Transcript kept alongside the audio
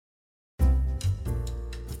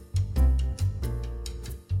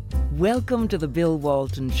Welcome to The Bill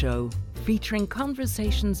Walton Show, featuring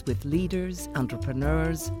conversations with leaders,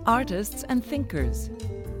 entrepreneurs, artists, and thinkers.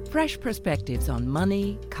 Fresh perspectives on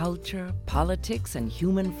money, culture, politics, and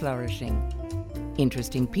human flourishing.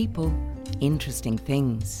 Interesting people, interesting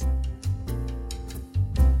things.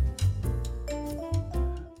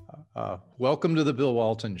 Welcome to The Bill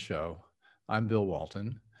Walton Show. I'm Bill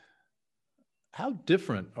Walton. How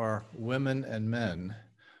different are women and men?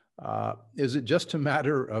 Is it just a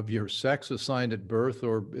matter of your sex assigned at birth,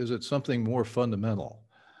 or is it something more fundamental?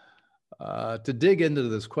 To dig into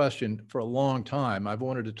this question for a long time, I've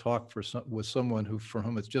wanted to talk with someone for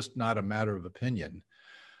whom it's just not a matter of opinion.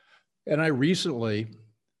 And I recently,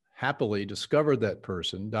 happily discovered that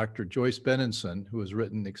person, Dr. Joyce Benenson, who has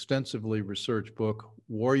written an extensively researched book,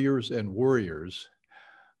 Warriors and Worriers.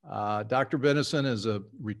 Dr. Benenson is a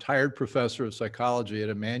retired professor of psychology at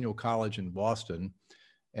Emmanuel College in Boston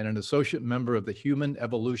and an associate member of the Human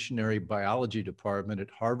Evolutionary Biology Department at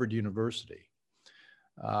Harvard University.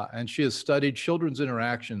 And she has studied children's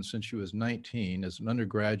interactions since she was 19 as an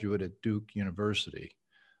undergraduate at Duke University.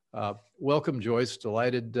 Welcome, Joyce.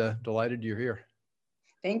 Delighted you're here.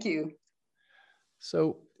 Thank you.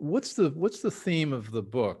 So what's the theme of the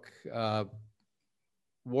book?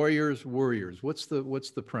 Warriors, Worriers. What's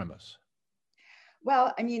the premise?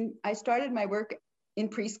 Well, I mean, I started my work in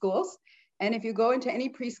preschools. And if you go into any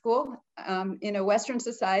preschool in a Western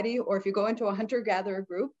society, or if you go into a hunter-gatherer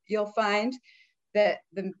group, you'll find that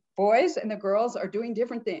the boys and the girls are doing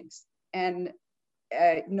different things. And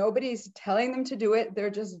nobody's telling them to do it. They're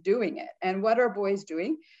just doing it. And what are boys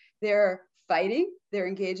doing? They're fighting. They're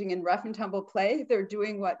engaging in rough and tumble play. They're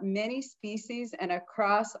doing what many species and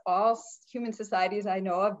across all human societies I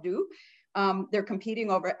know of do. They're competing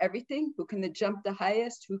over everything. Who can jump the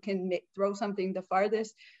highest? Who can throw something the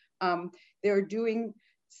farthest? They're doing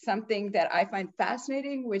something that I find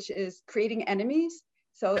fascinating, which is creating enemies.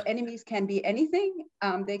 So enemies can be anything.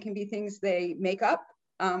 They can be things they make up.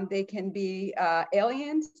 They can be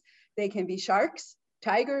aliens. They can be sharks,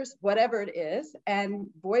 tigers, whatever it is. And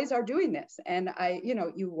boys are doing this. And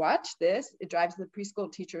you watch this, it drives the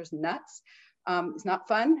preschool teachers nuts. It's not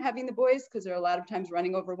fun having the boys because they're a lot of times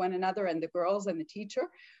running over one another and the girls and the teacher,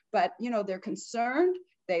 but they're concerned.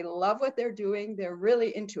 They love what they're doing. They're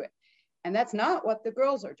really into it. And that's not what the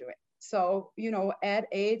girls are doing. So, at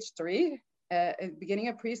age 3, at the beginning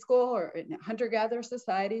of preschool or in a hunter-gatherer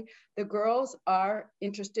society, the girls are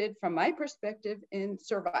interested, from my perspective, in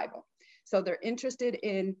survival. So they're interested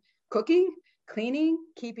in cooking, cleaning,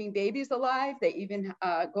 keeping babies alive. They even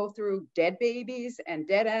go through dead babies and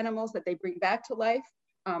dead animals that they bring back to life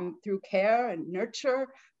through care and nurture.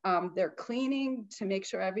 They're cleaning to make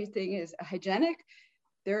sure everything is hygienic.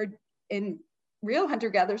 They're in real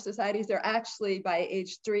hunter-gatherer societies, they're actually by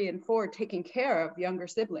age 3 and 4 taking care of younger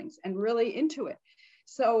siblings and really into it.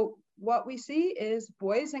 So what we see is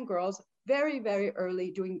boys and girls very, very early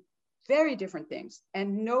doing very different things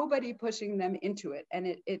and nobody pushing them into it.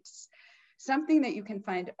 And it's something that you can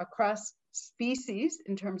find across species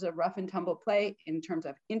in terms of rough and tumble play, in terms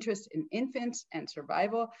of interest in infants and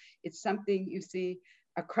survival. It's something you see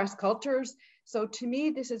across cultures. So to me,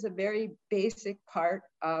 this is a very basic part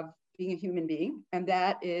of being a human being, and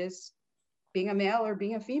that is being a male or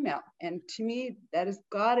being a female. And to me, that has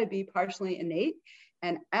got to be partially innate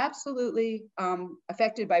and absolutely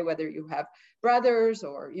affected by whether you have brothers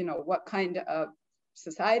or what kind of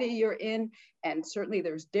society you're in. And certainly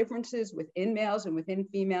there's differences within males and within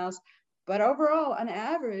females. But overall, on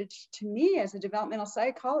average, to me as a developmental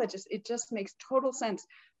psychologist, it just makes total sense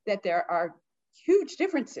that there are huge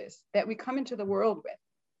differences that we come into the world with.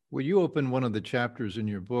 Well, you open one of the chapters in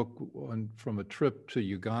your book from a trip to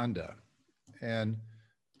Uganda, and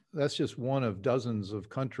that's just one of dozens of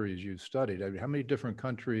countries you've studied. I mean, how many different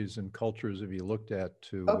countries and cultures have you looked at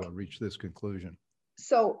to reach this conclusion?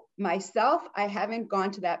 So myself, I haven't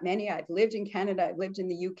gone to that many. I've lived in Canada, I've lived in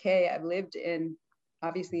the UK, I've lived in,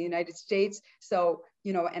 obviously, the United States. So,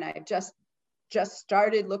 and I've just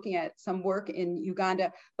started looking at some work in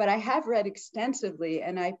Uganda, but I have read extensively,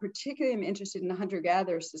 and I particularly am interested in the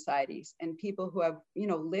hunter-gatherer societies and people who have,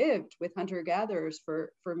 lived with hunter-gatherers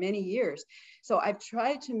for many years. So I've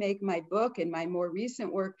tried to make my book and my more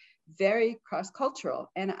recent work very cross-cultural,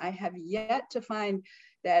 and I have yet to find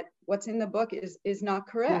that what's in the book is not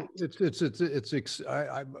correct. I'm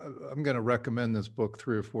going to recommend this book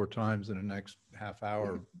 3 or 4 times in the next half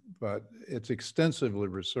hour, but it's extensively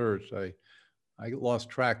researched. I lost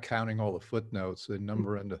track counting all the footnotes. They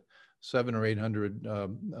number into 700 or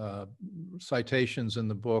 800 citations in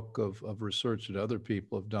the book of research that other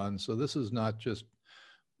people have done. So this is not just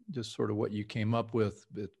just sort of what you came up with,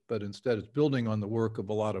 but instead it's building on the work of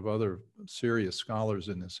a lot of other serious scholars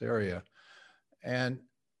in this area. And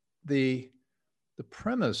the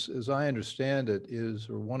premise, as I understand it, is,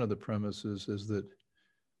 or one of the premises is that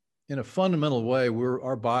in a fundamental way,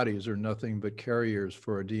 our bodies are nothing but carriers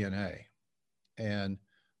for our DNA. And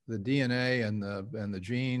the DNA and the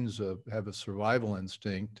genes have a survival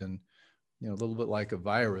instinct, and a little bit like a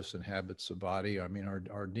virus inhabits the body. I mean,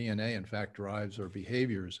 our DNA, in fact, drives our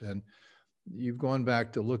behaviors. And you've gone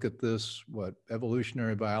back to look at this,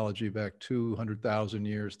 evolutionary biology back 200,000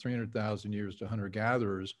 years, 300,000 years to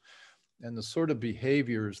hunter-gatherers, and the sort of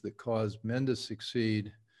behaviors that cause men to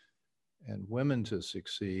succeed and women to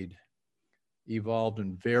succeed evolved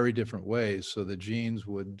in very different ways so the genes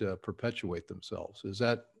would perpetuate themselves. Is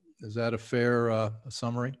that a fair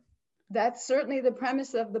summary? That's certainly the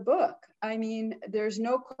premise of the book. I mean, there's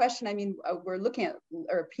no question. I mean, we're looking at,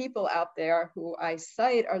 or people out there who I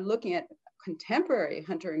cite are looking at contemporary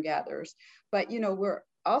hunter and gatherers, but we're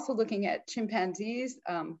also looking at chimpanzees,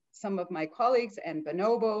 some of my colleagues, and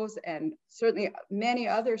bonobos, and certainly many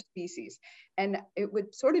other species. And it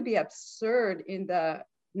would sort of be absurd in the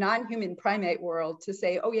non-human primate world to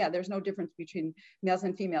say, oh yeah, there's no difference between males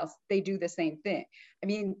and females. They do the same thing. I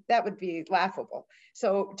mean, that would be laughable.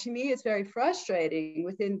 So to me, it's very frustrating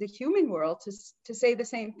within the human world to say the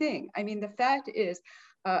same thing. I mean, the fact is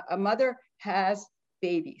a mother has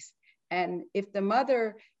babies. And if the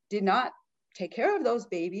mother did not take care of those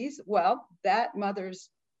babies, well, that mother's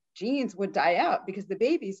genes would die out because the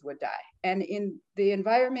babies would die. And in the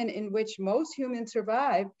environment in which most humans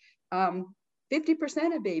survive,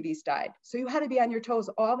 50% of babies died. So you had to be on your toes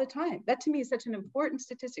all the time. That to me is such an important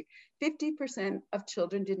statistic. 50% of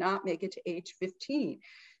children did not make it to age 15.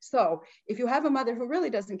 So if you have a mother who really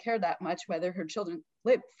doesn't care that much whether her children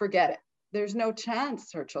live, forget it. There's no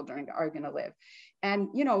chance her children are going to live. And,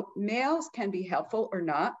 males can be helpful or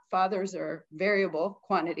not. Fathers are variable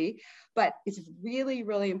quantity, but it's really,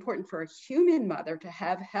 really important for a human mother to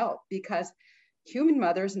have help, because human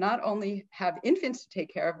mothers not only have infants to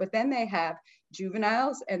take care of, but then they have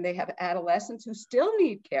juveniles and they have adolescents who still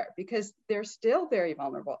need care because they're still very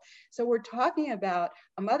vulnerable. So we're talking about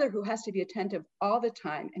a mother who has to be attentive all the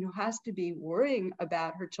time and who has to be worrying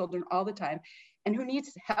about her children all the time and who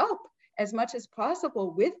needs help as much as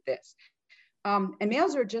possible with this. And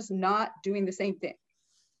males are just not doing the same thing.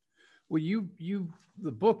 Well,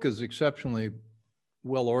 the book is exceptionally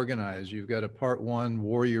well organized. You've got a part 1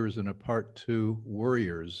 Warriors and a part 2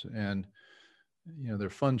 Worriers, and they're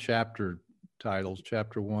fun chapter titles.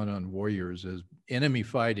 Chapter 1 on Warriors is enemy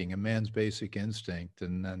fighting, a man's basic instinct,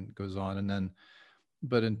 and then goes on, and then,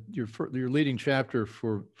 but in your leading chapter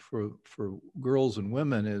for girls and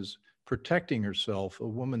women is protecting herself, a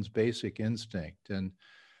woman's basic instinct. And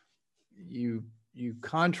you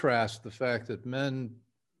contrast the fact that men,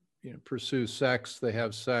 pursue sex, they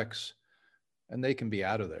have sex, and they can be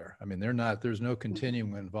out of there. I mean, there's no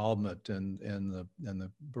continuing involvement in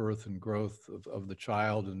the birth and growth of the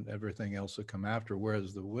child and everything else that come after,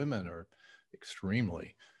 whereas the women are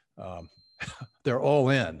extremely, they're all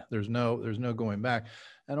in. There's no going back.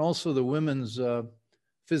 And also the women's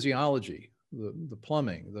physiology, the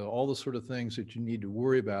plumbing, all the sort of things that you need to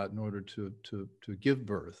worry about in order to give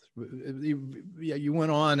birth. Yeah, you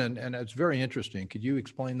went on, and it's very interesting. Could you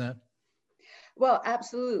explain that? Well,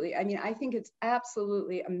 absolutely. I mean, I think it's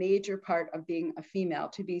absolutely a major part of being a female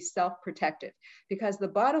to be self-protective, because the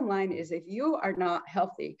bottom line is if you are not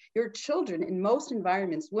healthy, your children in most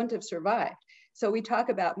environments wouldn't have survived. So we talk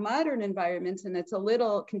about modern environments and it's a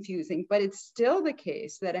little confusing, but it's still the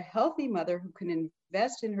case that a healthy mother who can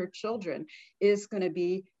invest in her children is going to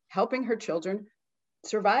be helping her children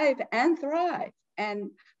survive and thrive.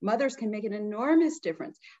 And mothers can make an enormous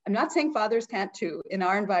difference. I'm not saying fathers can't too in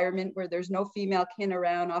our environment where there's no female kin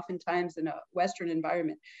around, oftentimes in a Western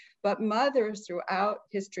environment, but mothers throughout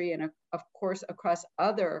history and of course across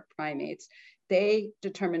other primates, they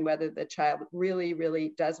determine whether the child really,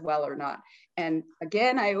 really does well or not. And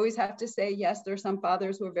again, I always have to say, yes, there are some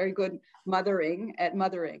fathers who are very good at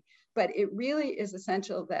mothering, but it really is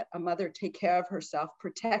essential that a mother take care of herself,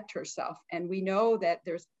 protect herself. And we know that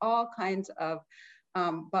there's all kinds of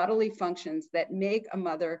bodily functions that make a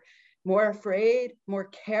mother more afraid, more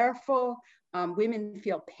careful. Women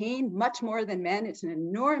feel pain much more than men. It's an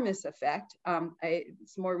enormous effect.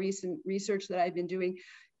 It's more recent research that I've been doing.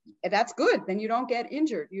 that's good. Then you don't get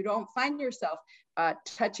injured. You don't find yourself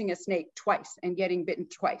touching a snake twice and getting bitten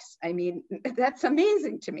twice. I mean, that's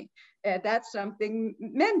amazing to me. That's something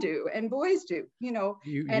men do and boys do, you know.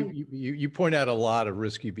 You point out a lot of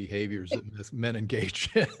risky behaviors that men engage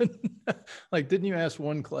in. Like, didn't you ask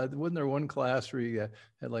one class, wasn't there one class where you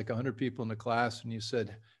had like 100 people in the class and you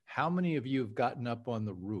said, how many of you have gotten up on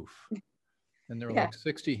the roof? And there were like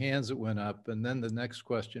 60 hands that went up. And then the next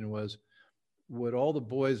question was, would all the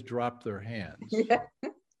boys drop their hands? Yeah.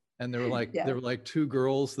 And there were like two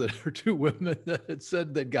girls or two women that had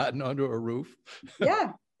said they'd gotten onto a roof.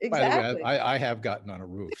 Yeah, exactly. By the way, I have gotten on a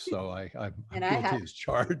roof, so I'm guilty as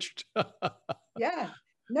charged. Yeah,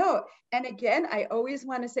 no. And again, I always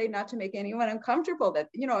want to say, not to make anyone uncomfortable, that,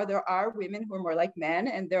 you know, there are women who are more like men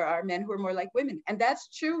and there are men who are more like women. And that's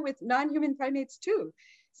true with non-human primates too.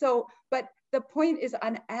 So, but the point is,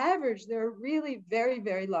 on average, there are really very,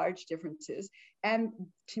 very large differences. And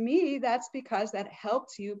to me, that's because that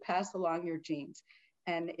helps you pass along your genes.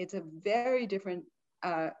 And it's a very different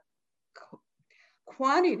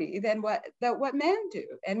quantity than what men do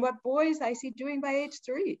and what boys I see doing by age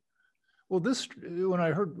 3. Well, when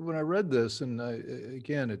I read this, and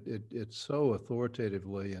again, it's so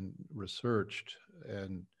authoritatively and researched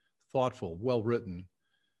and thoughtful, well written.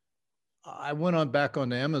 I went back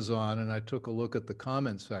on Amazon and I took a look at the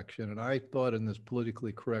comment section, and I thought in this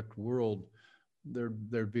politically correct world,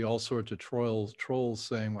 there'd be all sorts of trolls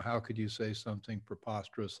saying, well, how could you say something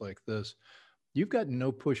preposterous like this? You've got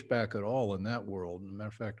no pushback at all in that world. As a matter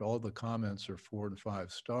of fact, all the comments are 4 and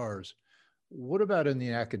 5 stars. What about in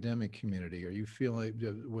the academic community? Are you feeling,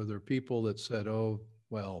 were there people that said, oh,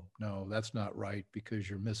 well, no, that's not right because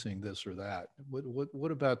you're missing this or that?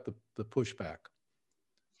 What about the pushback?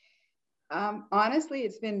 Honestly,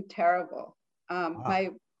 it's been terrible. My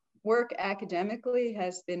work academically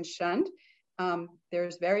has been shunned.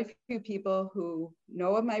 There's very few people who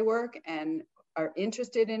know of my work and are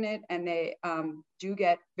interested in it, and they do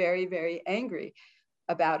get very, very angry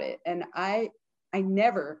about it. And I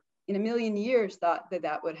never in a million years thought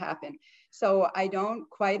that would happen. So I don't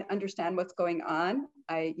quite understand what's going on.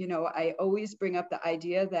 I always bring up the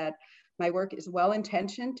idea that my work is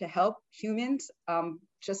well-intentioned to help humans.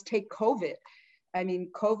 Just take COVID. I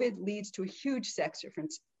mean, COVID leads to a huge sex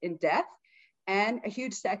difference in death and a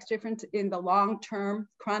huge sex difference in the long-term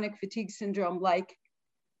chronic fatigue syndrome-like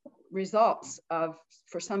results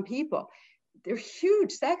for some people. There are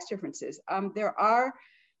huge sex differences. There are,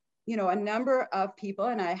 a number of people,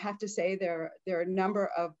 and I have to say there are a number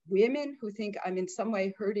of women who think I'm in some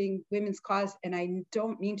way hurting women's cause, and I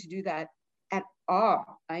don't mean to do that at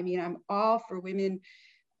all. I mean, I'm all for women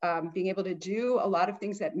being able to do a lot of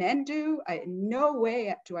things that men do. In no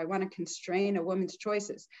way do I want to constrain a woman's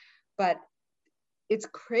choices, but it's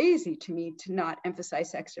crazy to me to not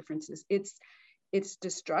emphasize sex differences. It's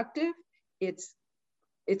destructive. It's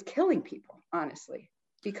killing people, honestly,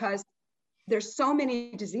 because there's so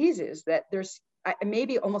many diseases that there's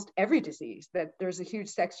maybe almost every disease that there's a huge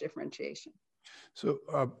sex differentiation. So,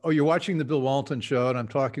 you're watching the Bill Walton Show, and I'm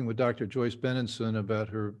talking with Dr. Joyce Benenson about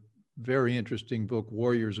her very interesting book,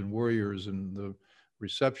 Warriors and Worriers, and the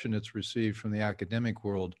reception it's received from the academic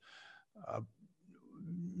world.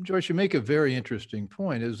 Joyce, you make a very interesting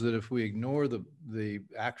point, is that if we ignore the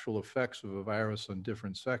actual effects of a virus on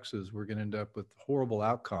different sexes, we're going to end up with horrible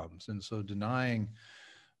outcomes. And so denying,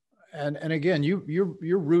 and again, your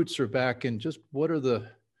roots are back in just what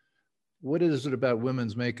is it about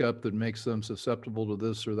women's makeup that makes them susceptible to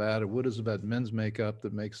this or that? Or what is it about men's makeup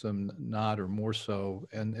that makes them not or more so?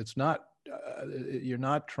 And it's not, you're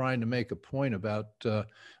not trying to make a point about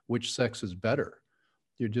which sex is better.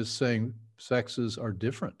 You're just saying sexes are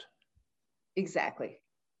different. Exactly.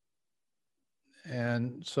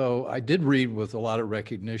 And so I did read with a lot of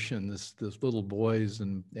recognition this little boys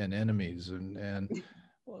and enemies, and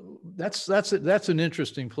that's an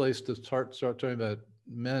interesting place to start talking about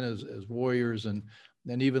men as warriors and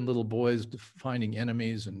even little boys finding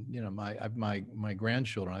enemies. And my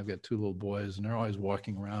grandchildren, I've got 2 little boys, and they're always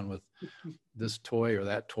walking around with this toy or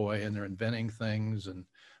that toy, and they're inventing things, and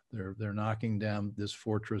they're knocking down this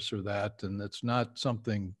fortress or that, and it's not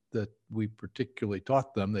something that we particularly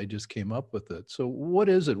taught them. They just came up with it. So what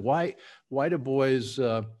is it? Why do boys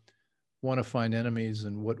want to find enemies,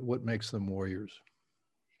 and what makes them warriors?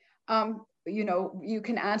 You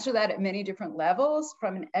can answer that at many different levels.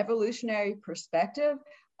 From an evolutionary perspective,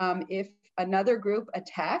 if another group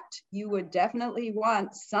attacked, you would definitely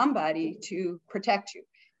want somebody to protect you.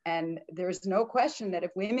 And there's no question that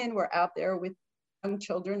if women were out there with young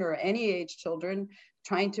children or any age children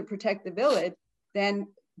trying to protect the village, then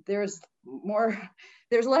there's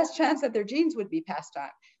less chance that their genes would be passed on.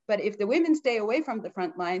 But if the women stay away from the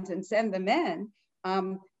front lines and send the men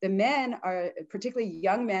are, particularly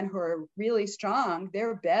young men who are really strong,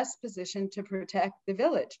 they're best positioned to protect the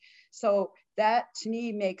village. So that to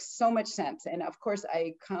me makes so much sense. And of course,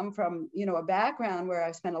 I come from, a background where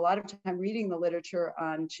I spent a lot of time reading the literature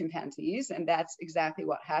on chimpanzees, and that's exactly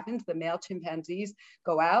what happens. The male chimpanzees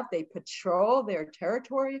go out, they patrol their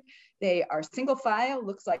territory. They are single file,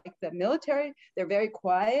 looks like the military. They're very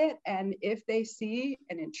quiet. And if they see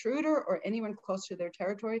an intruder or anyone close to their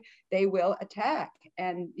territory, they will attack.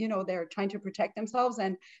 And, they're trying to protect themselves.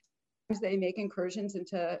 And they make incursions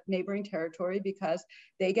into neighboring territory because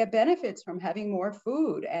they get benefits from having more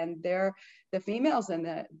food, and the females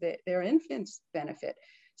and their infants benefit.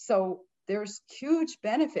 So there's huge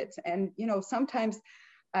benefits. And, sometimes,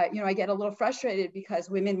 I get a little frustrated because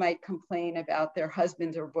women might complain about their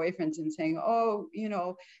husbands or boyfriends and saying, oh,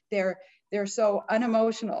 they're so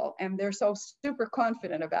unemotional and they're so super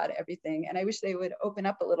confident about everything. And I wish they would open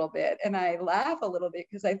up a little bit. And I laugh a little bit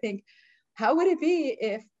because I think, how would it be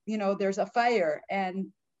if, there's a fire and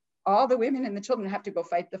all the women and the children have to go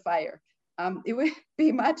fight the fire? It would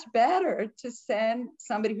be much better to send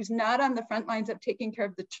somebody who's not on the front lines of taking care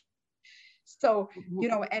of the So,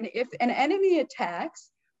 and if an enemy attacks,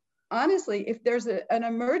 honestly, if there's an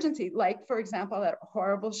emergency, like, for example, that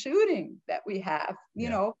horrible shooting that we have,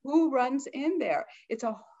 who runs in there? It's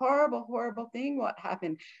a horrible, horrible thing what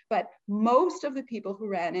happened. But most of the people who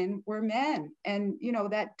ran in were men. And,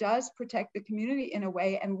 that does protect the community in a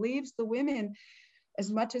way and leaves the women as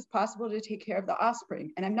much as possible to take care of the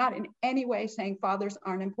offspring. And I'm not in any way saying fathers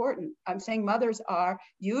aren't important. I'm saying mothers are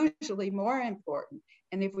usually more important.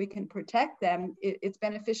 And if we can protect them, it's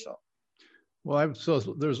beneficial. Well, so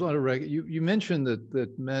there's a lot of you mentioned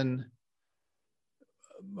that men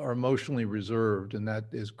are emotionally reserved, and that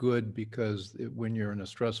is good because when you're in a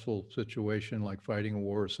stressful situation like fighting a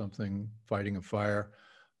war or something, fighting a fire,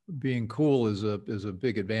 being cool is a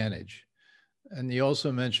big advantage. And you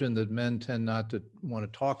also mentioned that men tend not to want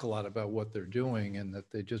to talk a lot about what they're doing, and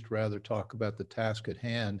that they just rather talk about the task at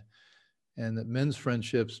hand, and that men's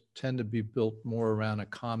friendships tend to be built more around a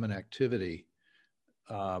common activity.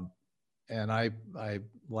 And I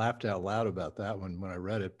laughed out loud about that when I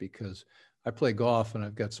read it, because I play golf and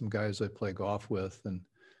I've got some guys I play golf with. And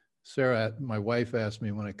Sarah, my wife, asked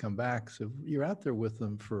me when I come back, so you're out there with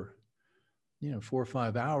them for, 4 or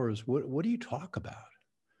 5 hours. What do you talk about?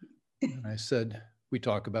 And I said, we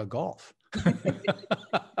talk about golf.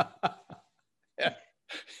 Yeah,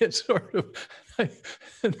 it's sort of,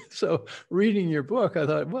 so reading your book, I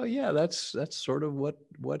thought, well, yeah, that's sort of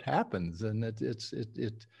what happens. And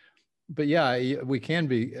but yeah, we can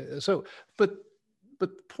be so, but the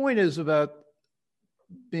point is about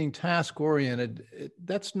being task oriented.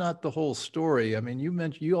 That's not the whole story. I mean,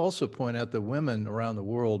 you also point out that women around the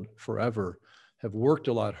world forever have worked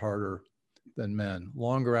a lot harder than men,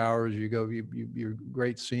 longer hours. Your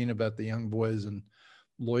great scene about the young boys and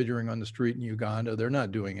loitering on the street in Uganda, they're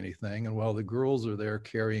not doing anything. And while the girls are there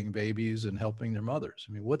carrying babies and helping their mothers.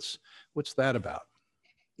 I mean, what's that about?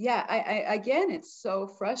 Yeah, again, it's so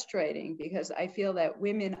frustrating because I feel that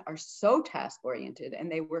women are so task-oriented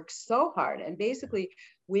and they work so hard. And basically,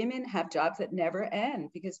 women have jobs that never end,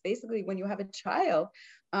 because basically when you have a child,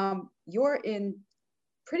 you're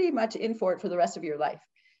pretty much in for it for the rest of your life.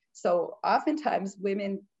 So oftentimes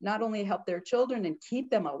women not only help their children and keep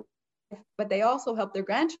them alive, but they also help their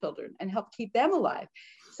grandchildren and help keep them alive.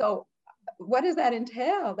 So what does that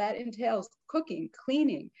entail? That entails cooking,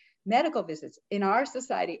 cleaning, medical visits, in our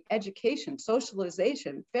society, education,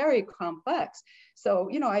 socialization, very complex. So,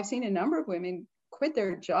 I've seen a number of women quit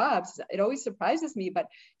their jobs. It always surprises me, but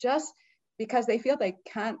just because they feel they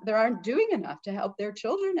aren't doing enough to help their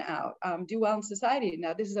children out, do well in society.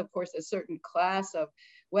 Now, this is, of course, a certain class of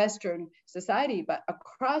Western society, but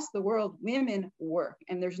across the world, women work.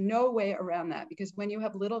 And there's no way around that, because when you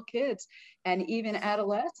have little kids and even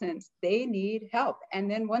adolescents, they need help. And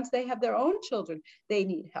then once they have their own children, they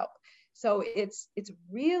need help. So it's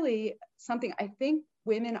really something I think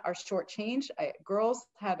women are shortchanged. Girls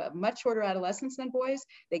have a much shorter adolescence than boys.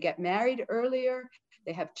 They get married earlier.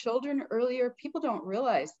 They have children earlier. People don't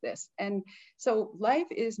realize this. And so life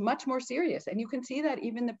is much more serious. And you can see that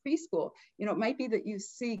even the preschool. It might be that you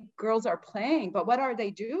see girls are playing, but what are they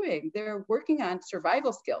doing? They're working on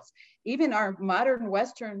survival skills. Even our modern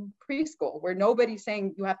Western preschool, where nobody's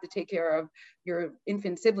saying you have to take care of your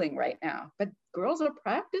infant sibling right now, but girls are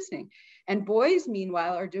practicing. And boys,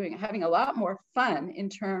 meanwhile, are having a lot more fun in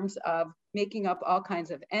terms of making up all kinds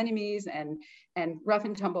of enemies and rough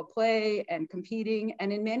and tumble play and competing.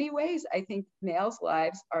 And in many ways, I think males'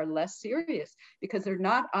 lives are less serious because they're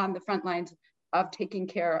not on the front lines of taking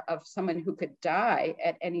care of someone who could die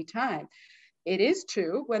at any time. It is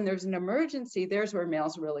true, when there's an emergency, there's where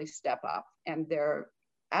males really step up, and they're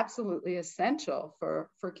absolutely essential for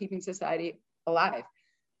keeping society alive.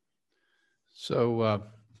 So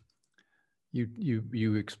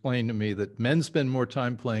you explained to me that men spend more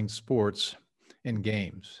time playing sports and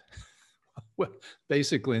games. Well,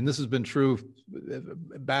 basically, and this has been true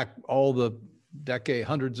back all the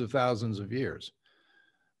hundreds of thousands of years.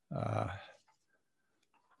 I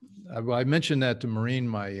mentioned that to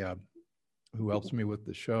Maureen, who helps me with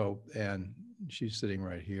the show, and she's sitting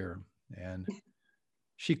right here, and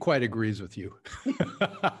she quite agrees with you.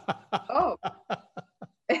 Oh.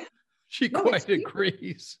 She quite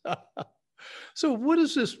agrees. So what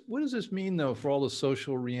does this mean though for all the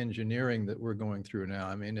social reengineering that we're going through now?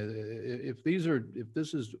 I mean, if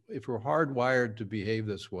we're hardwired to behave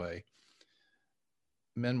this way,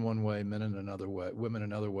 men one way, men in another way, women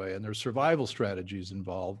another way, and there's survival strategies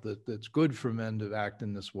involved that's good for men to act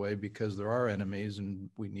in this way because there are enemies and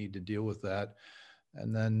we need to deal with that.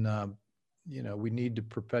 And then we need to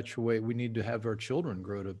perpetuate, we need to have our children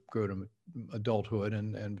grow to adulthood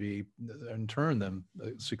and be, in turn, them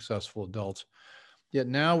successful adults. Yet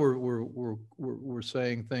now we're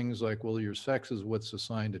saying things like, well, your sex is what's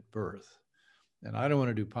assigned at birth. And I don't want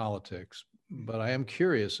to do politics, but I am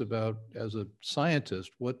curious about, as a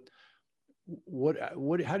scientist, how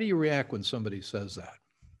do you react when somebody says that?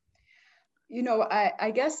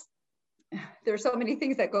 I guess there's so many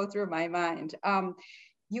things that go through my mind.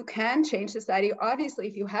 You can change society. Obviously,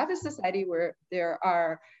 if you have a society where there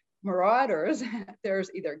are marauders, there's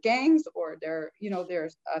either gangs or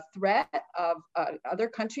there's a threat of other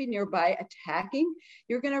country nearby attacking,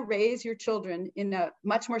 you're going to raise your children in a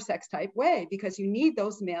much more sex type way because you need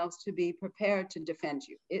those males to be prepared to defend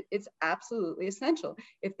you. It's absolutely essential.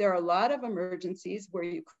 If there are a lot of emergencies where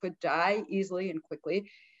you could die easily and quickly,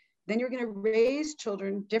 then you're going to raise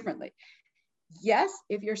children differently. Yes,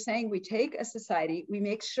 if you're saying we take a society, we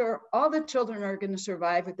make sure all the children are going to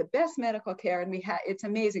survive with the best medical care, and it's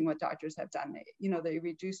amazing what doctors have done. They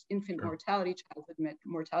reduce infant mortality, childhood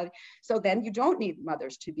mortality. So then you don't need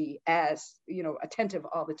mothers to be as, attentive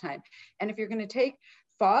all the time. And if you're going to take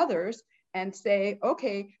fathers and say,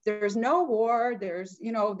 okay, there's no war, there's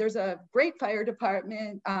a great fire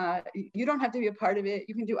department, you don't have to be a part of it,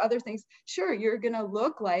 you can do other things. Sure, you're going to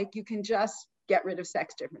look like you can just get rid of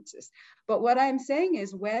sex differences. But what I'm saying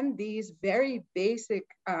is when these very basic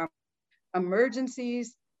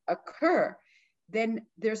emergencies occur, then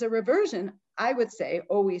there's a reversion, I would say,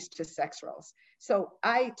 always to sex roles. So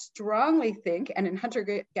I strongly think, and in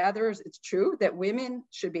hunter-gatherers, it's true that women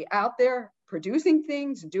should be out there producing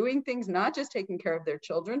things, doing things, not just taking care of their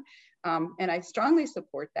children. And I strongly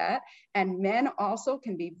support that. And men also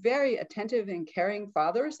can be very attentive and caring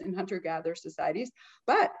fathers in hunter-gatherer societies.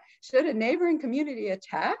 But should a neighboring community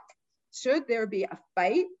attack, should there be a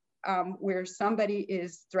fight where somebody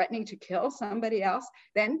is threatening to kill somebody else,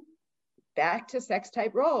 then back to sex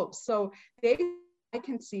type roles. So I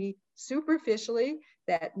can see superficially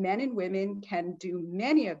that men and women can do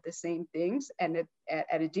many of the same things, and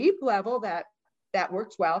at a deep level that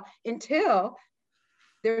works well until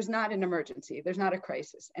there's not an emergency, there's not a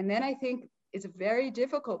crisis. And then I think it's very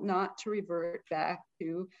difficult not to revert back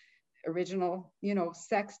to original,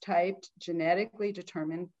 sex typed, genetically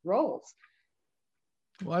determined roles.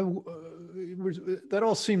 Well, that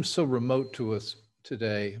all seems so remote to us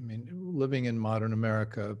today. I mean, living in modern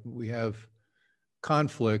America, we have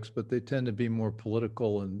conflicts, but they tend to be more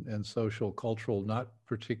political and social, cultural, not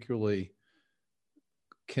particularly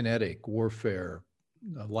kinetic warfare,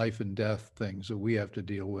 life and death things that we have to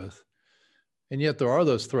deal with. And yet there are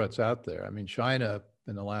those threats out there. I mean, China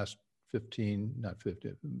in the last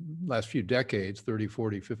last few decades, 30,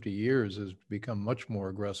 40, 50 years has become much more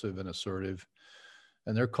aggressive and assertive.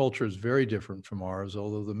 And their culture is very different from ours,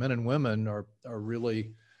 although the men and women are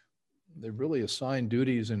really, they really assign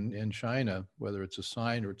duties in China, whether it's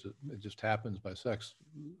assigned or it just happens by sex.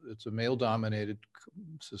 It's a male-dominated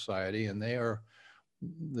society, and they're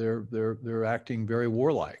acting very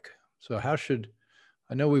warlike. So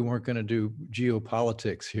I know we weren't going to do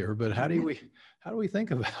geopolitics here, but how do we think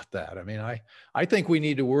about that? I mean, I think we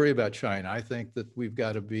need to worry about China. I think that we've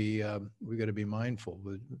got to be mindful.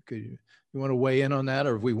 But you want to weigh in on that,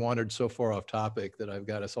 or have we wandered so far off topic that I've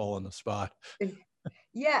got us all on the spot?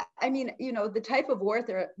 Yeah, I mean, the type of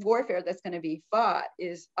warfare that's going to be fought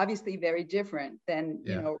is obviously very different than,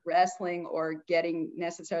 wrestling or getting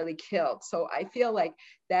necessarily killed. So I feel like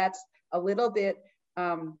that's a little bit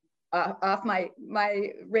off my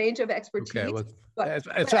range of expertise. Okay, well, but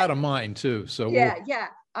it's out of mine too. So yeah.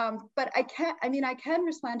 But I can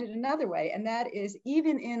respond in another way, and that is,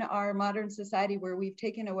 even in our modern society where we've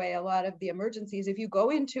taken away a lot of the emergencies, if you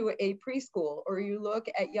go into a preschool or you look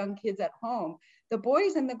at young kids at home, the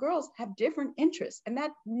boys and the girls have different interests, and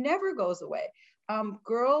that never goes away.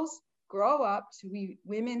 Girls grow up to be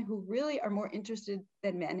women who really are more interested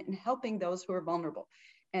than men in helping those who are vulnerable.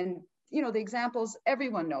 And the examples,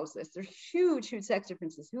 everyone knows this. There's huge sex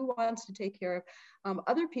differences. Who wants to take care of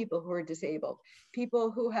other people who are disabled,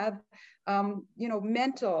 people who have,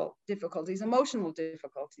 mental difficulties, emotional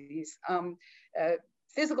difficulties,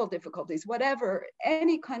 physical difficulties, whatever,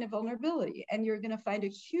 any kind of vulnerability. And you're going to find a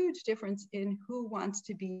huge difference in who wants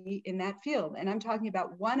to be in that field. And I'm talking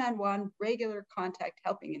about one-on-one regular contact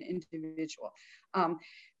helping an individual.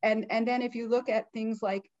 And then if you look at things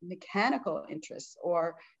like mechanical interests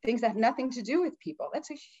or things that have nothing to do with people,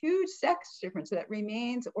 that's a huge sex difference that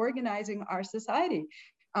remains organizing our society.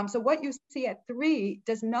 So what you see at 3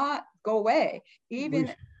 does not go away,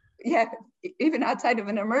 even outside of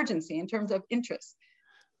an emergency in terms of interests.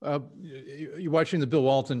 You're watching the Bill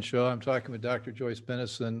Walton Show. I'm talking with Dr. Joyce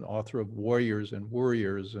Benenson, author of Warriors and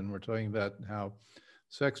Worriers, and we're talking about how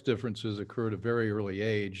sex differences occur at a very early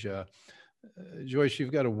age. Joyce,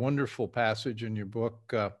 you've got a wonderful passage in your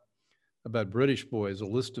book about British boys, a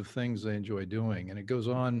list of things they enjoy doing, and it goes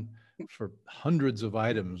on for hundreds of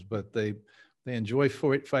items, but they enjoy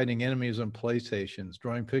fighting enemies on PlayStations,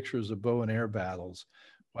 drawing pictures of bow and air battles,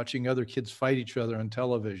 watching other kids fight each other on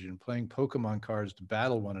television, playing Pokemon cards to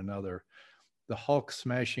battle one another, the Hulk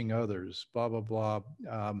smashing others, blah, blah, blah.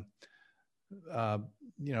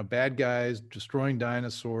 Bad guys destroying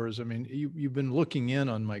dinosaurs. I mean, you've been looking in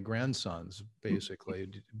on my grandsons, basically.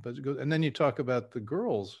 And then you talk about the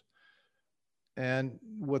girls, and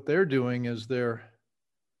what they're doing is they're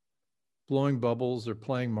blowing bubbles, they're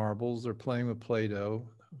playing marbles, they're playing with Play-Doh,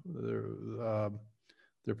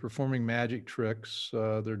 they're performing magic tricks,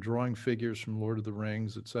 they're drawing figures from Lord of the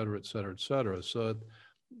Rings, et cetera, et cetera, et cetera. So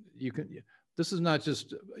this is not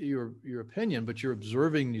just your opinion, but you're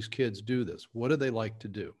observing these kids do this. What do they like to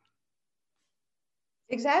do?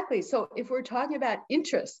 Exactly. So if we're talking about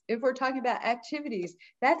interests, if we're talking about activities,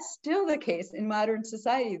 that's still the case in modern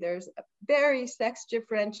society. There's very sex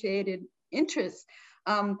differentiated interests.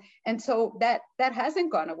 And so that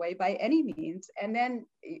hasn't gone away by any means. And then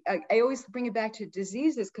I always bring it back to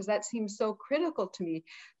diseases because that seems so critical to me.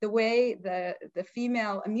 The way the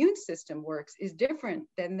female immune system works is different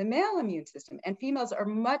than the male immune system. And females are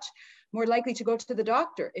much more likely to go to the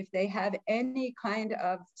doctor if they have any kind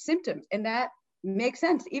of symptoms. And that makes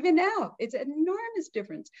sense. Even now, it's an enormous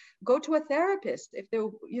difference. Go to a therapist if they're,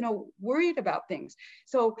 worried about things.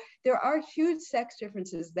 So there are huge sex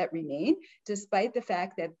differences that remain, despite the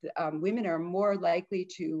fact that women are more likely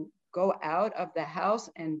to go out of the house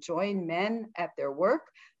and join men at their work.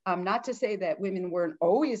 Not to say that women weren't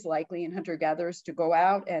always likely in hunter-gatherers to go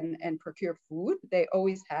out and procure food. They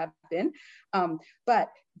always have been. But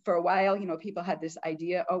for a while, people had this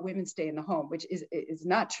idea, oh, women stay in the home, which is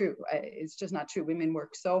not true. It's just not true. Women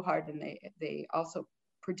work so hard, and they also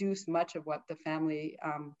produce much of what the family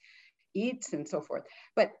eats and so forth.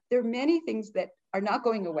 But there are many things that are not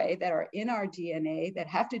going away, that are in our DNA, that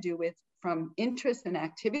have to do with from interests and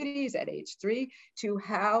activities at age 3 to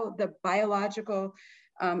how the biological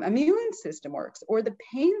immune system works, or the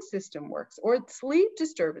pain system works, or sleep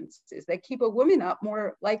disturbances that keep a woman up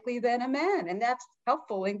more likely than a man. And that's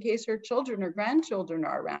helpful in case her children or grandchildren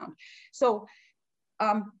are around. So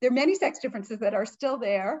there are many sex differences that are still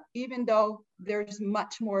there, even though there's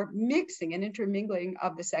much more mixing and intermingling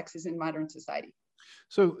of the sexes in modern society.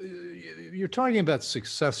 So you're talking about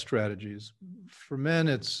success strategies. For men,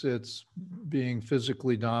 it's being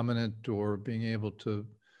physically dominant or being able to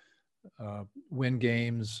win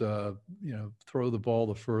games, throw the ball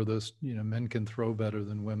the furthest. Men can throw better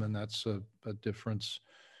than women. That's a difference.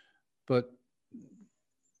 But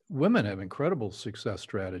women have incredible success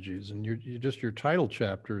strategies, and your title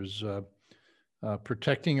chapters,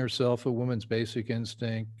 protecting herself, a woman's basic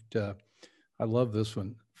instinct. I love this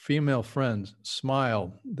one. Female friends,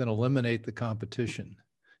 smile, then eliminate the competition.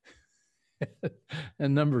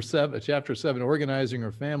 And chapter 7, organizing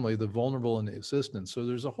her family, the vulnerable and the assistant. So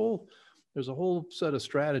there's a whole set of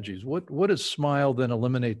strategies. What does smile, then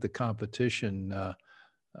eliminate the competition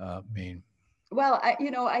mean? Well,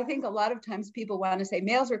 I think a lot of times people want to say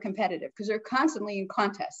males are competitive because they're constantly in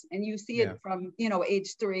contests, and you see it from,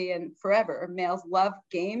 age 3 and forever. Males love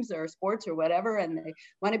games or sports or whatever, and they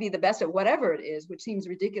want to be the best at whatever it is, which seems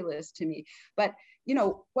ridiculous to me. But,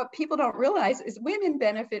 what people don't realize is women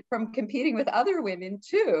benefit from competing with other women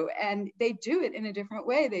too. And they do it in a different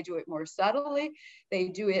way. They do it more subtly. They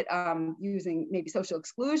do it using maybe social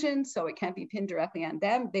exclusion, so it can't be pinned directly on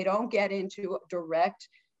them. They don't get into direct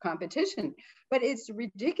competition. But it's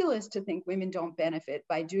ridiculous to think women don't benefit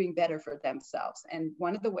by doing better for themselves. And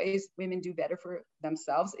one of the ways women do better for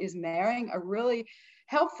themselves is marrying a really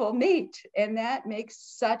helpful mate. And that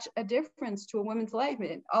makes such a difference to a woman's life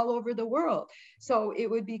all over the world. So it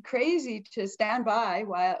would be crazy to stand by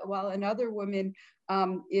while another woman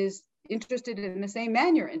is interested in the same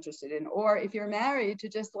man you're interested in, or if you're married, to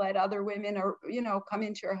just let other women or come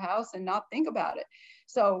into your house and not think about it.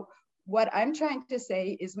 So what I'm trying to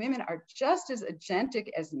say is women are just as agentic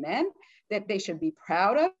as men, that they should be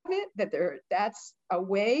proud of it, that's a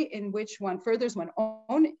way in which one furthers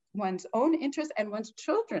one's own interests and one's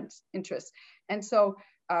children's interests. And so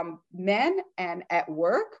men and at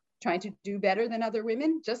work trying to do better than other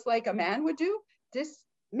women, just like a man would do, this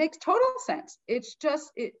makes total sense. It's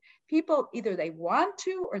just, people either they want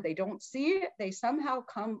to or they don't see it. They somehow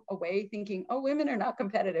come away thinking, oh, women are not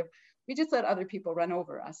competitive. We just let other people run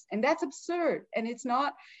over us. And that's absurd. And it's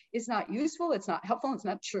not useful. It's not helpful. It's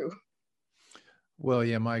not true. Well,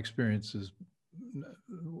 yeah, my experience is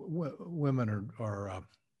women are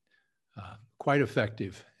quite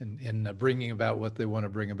effective in bringing about what they want to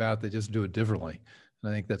bring about. They just do it differently.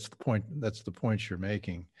 And I think that's the point. That's the point you're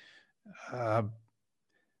making.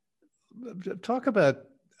 Talk about,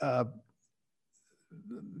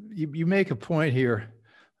 you make a point here.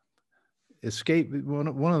 Escape. One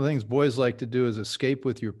of the things boys like to do is escape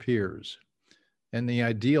with your peers. And the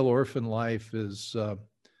ideal orphan life is,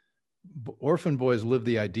 orphan boys live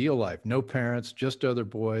the ideal life. No parents, just other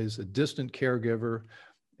boys, a distant caregiver,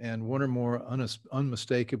 and one or more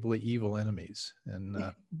unmistakably evil enemies.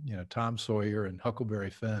 And, Tom Sawyer and Huckleberry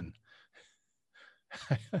Finn.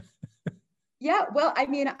 Yeah, well, I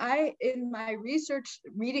mean, in my research,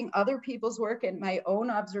 reading other people's work and my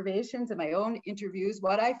own observations and my own interviews,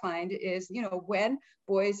 what I find is, when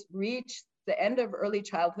boys reach the end of early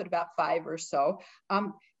childhood, about 5 or so,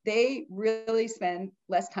 they really spend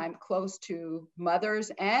less time close to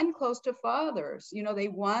mothers and close to fathers. They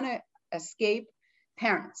want to escape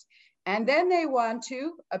parents. And then they want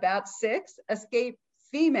to, about 6, escape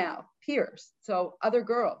female peers, so other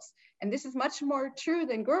girls. And this is much more true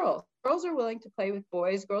than girls. Girls are willing to play with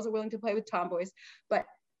boys. Girls are willing to play with tomboys. But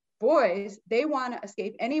boys, they want to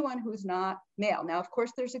escape anyone who's not male. Now, of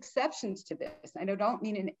course, there's exceptions to this. I don't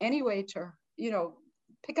mean in any way to,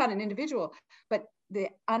 pick on an individual, but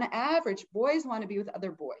on average, boys want to be with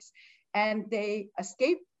other boys. And they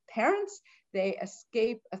escape parents. They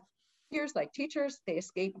escape peers like teachers. They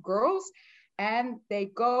escape girls. And they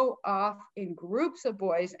go off in groups of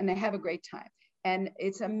boys and they have a great time. And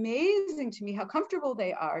it's amazing to me how comfortable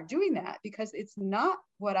they are doing that, because it's not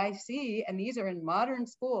what I see, and these are in modern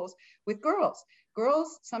schools, with girls.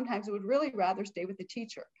 Girls sometimes would really rather stay with the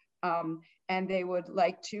teacher, and they would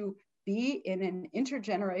like to be in an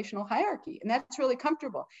intergenerational hierarchy, and that's really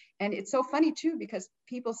comfortable. And it's so funny too, because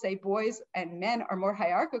people say boys and men are more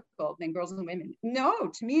hierarchical than girls and women. No,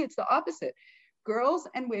 to me, it's the opposite. Girls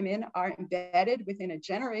and women are embedded within a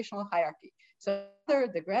generational hierarchy. So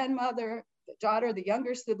the grandmother, the daughter, the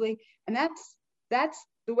younger sibling, and that's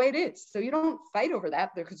the way it is. So you don't fight over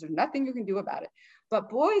that because there's nothing you can do about it. But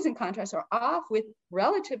boys, in contrast, are off with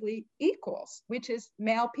relatively equals, which is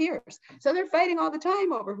male peers. So they're fighting all the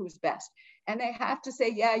time over who's best. And they have to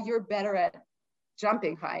say, yeah, you're better at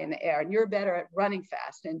jumping high in the air and you're better at running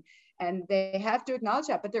fast. And they have to acknowledge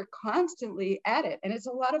that, but they're constantly at it. And it's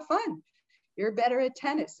a lot of fun. You're better at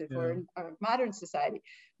tennis if we're in a modern society.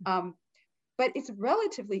 But it's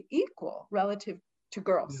relatively equal relative to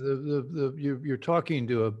girls. You're talking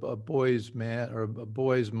to a boy's man, or a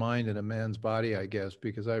boy's mind in a man's body, I guess,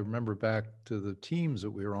 because I remember back to the teams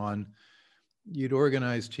that we were on. You'd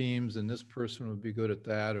organize teams and this person would be good at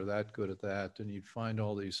that or that good at that, and you'd find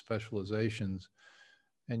all these specializations.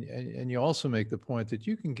 And you also make the point that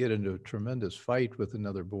you can get into a tremendous fight with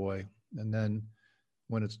another boy, and then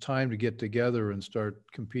when it's time to get together and start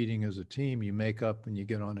competing as a team, you make up and you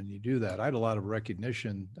get on and you do that. I had a lot of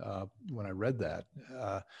recognition when I read that.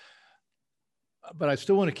 But I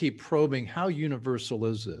still want to keep probing, how universal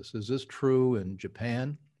is this? Is this true in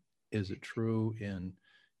Japan? Is it true in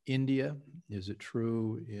India? Is it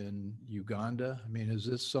true in Uganda? I mean, is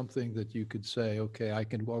this something that you could say, okay,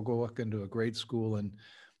 I'll go walk into a grade school and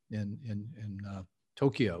in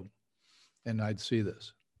Tokyo, and I'd see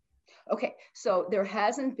this. Okay, so there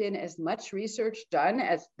hasn't been as much research done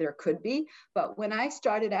as there could be, but when I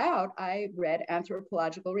started out, I read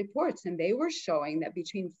anthropological reports, and they were showing that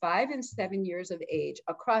between 5 and 7 years of age,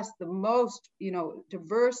 across the most,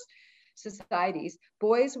 diverse societies,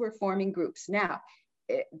 boys were forming groups. Now,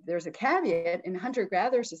 there's a caveat: in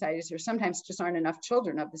hunter-gatherer societies, there sometimes just aren't enough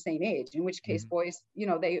children of the same age, in which case boys,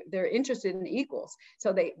 they're interested in equals,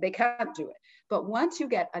 so they can't do it. But once you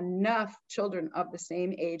get enough children of the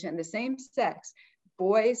same age and the same sex,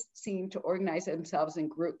 boys seem to organize themselves in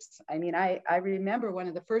groups. I mean, I remember one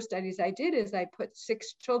of the first studies I did is I put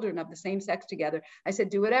 6 children of the same sex together. I said,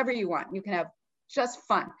 do whatever you want. You can have just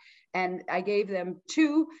fun. And I gave them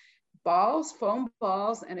 2 balls, foam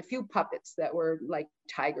balls, and a few puppets that were like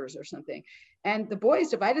tigers or something. And the boys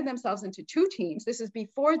divided themselves into 2 teams. This is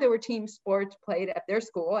before there were team sports played at their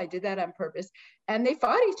school. I did that on purpose. And they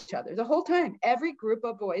fought each other the whole time. Every group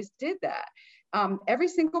of boys did that. Every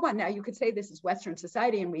single one. Now, you could say this is Western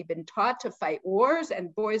society, and we've been taught to fight wars,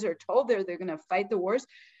 and boys are told they're going to fight the wars.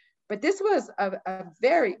 But this was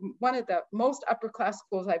one of the most upper class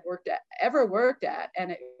schools I've ever worked at.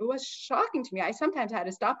 And it was shocking to me. I sometimes had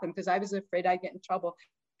to stop them because I was afraid I'd get in trouble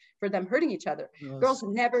for them hurting each other. Girls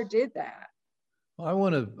never did that. Well, I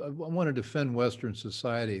want to defend Western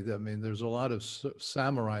society. I mean, there's a lot of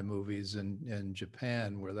samurai movies in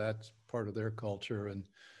Japan where that's part of their culture. And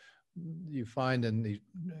you find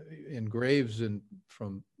in graves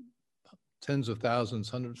from tens of thousands,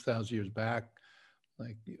 hundreds of thousands of years back,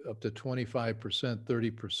 like up to 25%,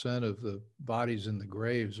 30% of the bodies in the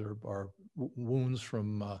graves are wounds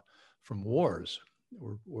from wars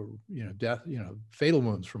or death, fatal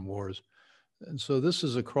wounds from wars. And so this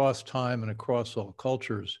is across time and across all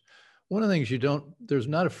cultures. One of the things there's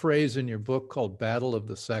not a phrase in your book called battle of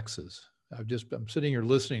the sexes. I'm sitting here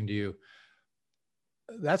listening to you.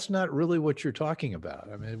 That's not really what you're talking about.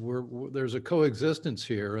 I mean, there's a coexistence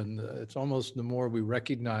here, and it's almost the more we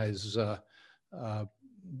recognize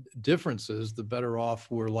differences, the better off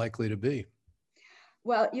we're likely to be.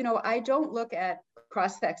 Well, I don't look at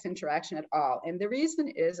cross-sex interaction at all. And the reason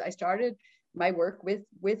is I started my work with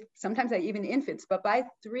sometimes even infants, but by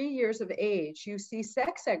 3 years of age, you see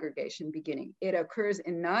sex segregation beginning. It occurs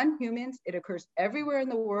in non-humans, it occurs everywhere in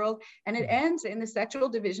the world, and it ends in the sexual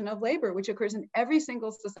division of labor, which occurs in every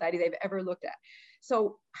single society they've ever looked at.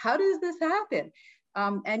 So how does this happen?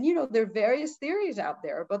 And there are various theories out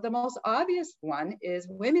there, but the most obvious one is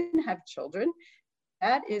women have children.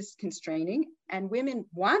 That is constraining, and women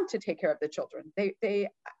want to take care of the children. They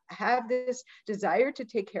have this desire to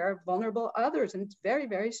take care of vulnerable others, and it's very,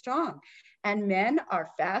 very strong. And men are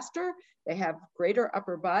faster. They have greater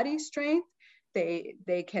upper body strength.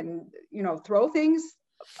 They can, throw things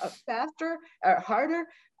faster or harder.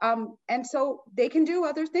 And so they can do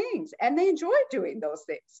other things, and they enjoy doing those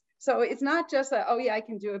things. So it's not just that, oh yeah, I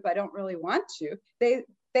can do it, but I don't really want to. They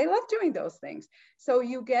love doing those things. So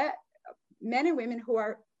you get men and women who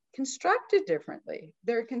are constructed differently.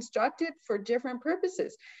 They're constructed for different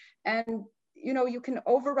purposes. And, you can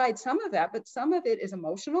override some of that, but some of it is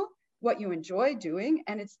emotional, what you enjoy doing,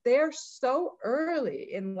 and it's there so early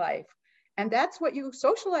in life. And that's what you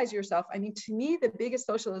socialize yourself. I mean, to me, the biggest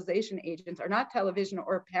socialization agents are not television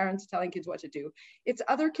or parents telling kids what to do. It's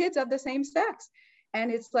other kids of the same sex.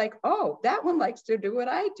 And it's like, oh, that one likes to do what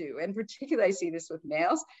I do. And particularly, I see this with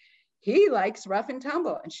males. He likes rough and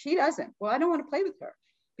tumble and she doesn't. Well, I don't want to play with her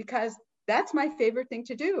because that's my favorite thing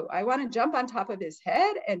to do. I want to jump on top of his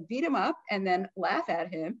head and beat him up and then laugh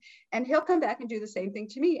at him. And he'll come back and do the same thing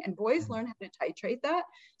to me. And boys learn how to titrate that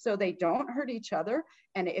so they don't hurt each other.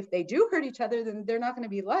 And if they do hurt each other, then they're not going to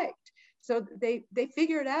be liked. So they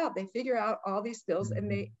figure it out. They figure out all these skills and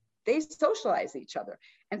they socialize each other.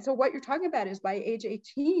 And so what you're talking about is by age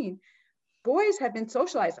 18, boys have been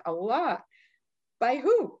socialized a lot. By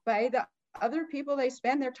who? By the other people they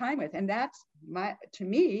spend their time with. And that's, to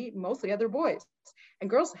me, mostly other boys. And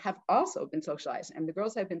girls have also been socialized. And the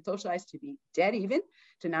girls have been socialized to be dead even,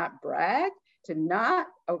 to not brag, to not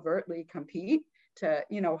overtly compete, to,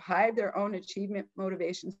 hide their own achievement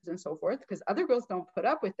motivations and so forth, because other girls don't put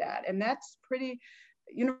up with that. And that's pretty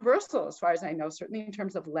universal as far as I know. Certainly in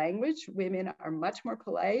terms of language, women are much more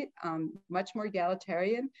polite, much more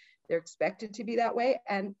egalitarian. They're expected to be that way.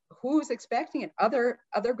 And who's expecting it? Other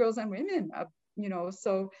girls and women,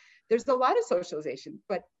 so there's a lot of socialization,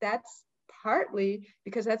 but that's partly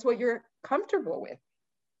because that's what you're comfortable with.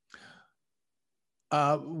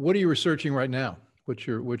 What are you researching right now? What's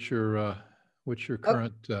your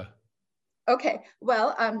current? Okay,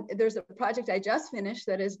 well, there's a project I just finished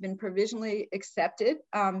that has been provisionally accepted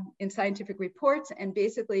in scientific reports. And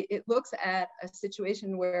basically it looks at a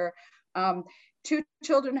situation where two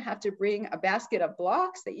children have to bring a basket of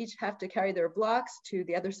blocks. They each have to carry their blocks to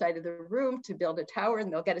the other side of the room to build a tower,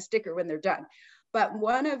 and they'll get a sticker when they're done. But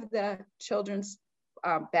one of the children's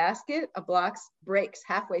basket of blocks breaks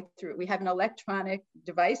halfway through. We have an electronic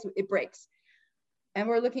device, it breaks. And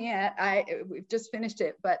we're looking at, we've just finished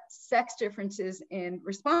it, but sex differences in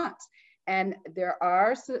response. And there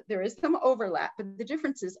is some overlap, but the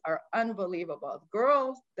differences are unbelievable.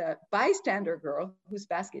 The bystander girl whose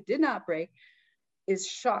basket did not break is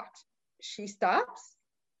shocked. She stops,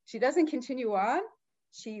 she doesn't continue on.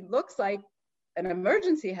 She looks like an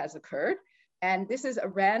emergency has occurred. And this is a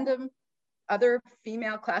random other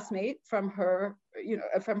female classmate from her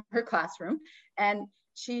classroom. And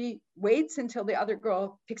she waits until the other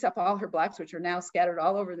girl picks up all her blocks, which are now scattered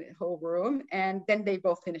all over the whole room, and then they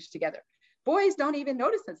both finish together. Boys don't even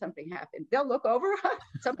notice that something happened. They'll look over,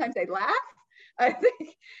 sometimes they laugh, I think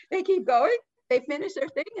they keep going, they finish their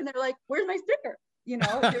thing, and they're like, where's my sticker? You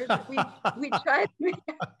know, we try to make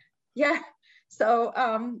it, yeah. So,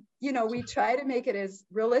 we try to make it as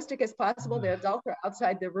realistic as possible. The adults are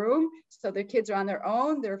outside the room, so the kids are on their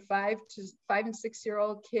own. They're 5 and 6 year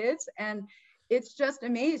old kids, and it's just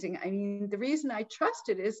amazing. I mean, the reason I trust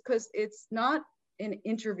it is because it's not an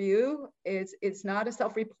interview, it's not a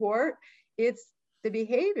self-report, it's the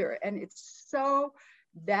behavior. And it's so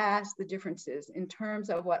vast, the differences in terms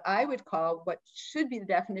of what I would call what should be the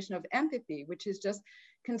definition of empathy, which is just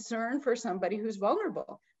concern for somebody who's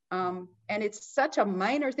vulnerable. And it's such a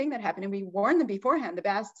minor thing that happened, and we warn them beforehand.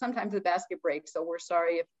 Sometimes the basket breaks, so we're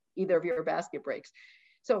sorry if either of your basket breaks.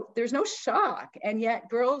 So there's no shock, and yet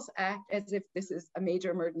girls act as if this is a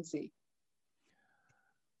major emergency.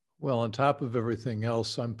 Well, on top of everything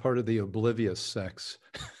else, I'm part of the oblivious sex.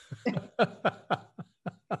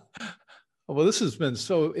 Well, this has been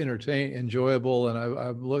so enjoyable, and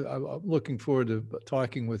I'm looking forward to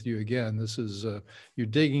talking with you again. This is, you're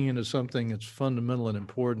digging into something that's fundamental and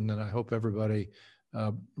important, and I hope everybody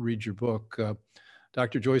reads your book.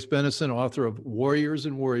 Dr. Joyce Benenson, author of Warriors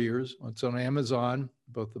and Worriers. It's on Amazon,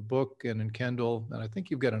 both the book and in Kindle. And I think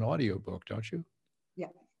you've got an audio book, don't you? Yeah.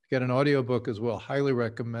 You've got an audio book as well, highly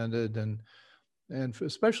recommended. And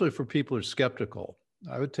especially for people who are skeptical,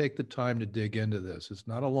 I would take the time to dig into this. It's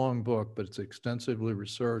not a long book, but it's extensively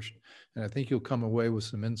researched. And I think you'll come away with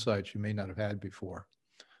some insights you may not have had before.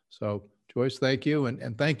 So Joyce, thank you.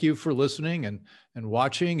 And thank you for listening and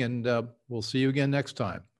watching. And we'll see you again next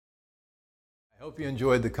time. I hope you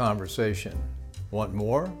enjoyed the conversation. Want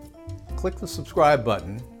more? Click the subscribe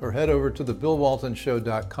button or head over to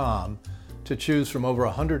thebillwaltonshow.com to choose from over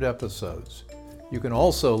 100 episodes. You can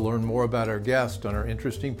also learn more about our guest on our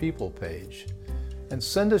Interesting People page. And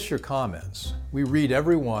send us your comments. We read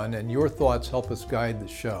every one, and your thoughts help us guide the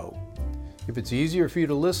show. If it's easier for you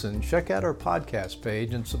to listen, check out our podcast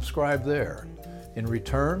page and subscribe there. In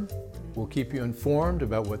return, we'll keep you informed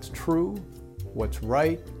about what's true, what's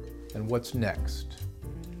right, and what's next.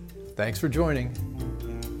 Thanks for joining.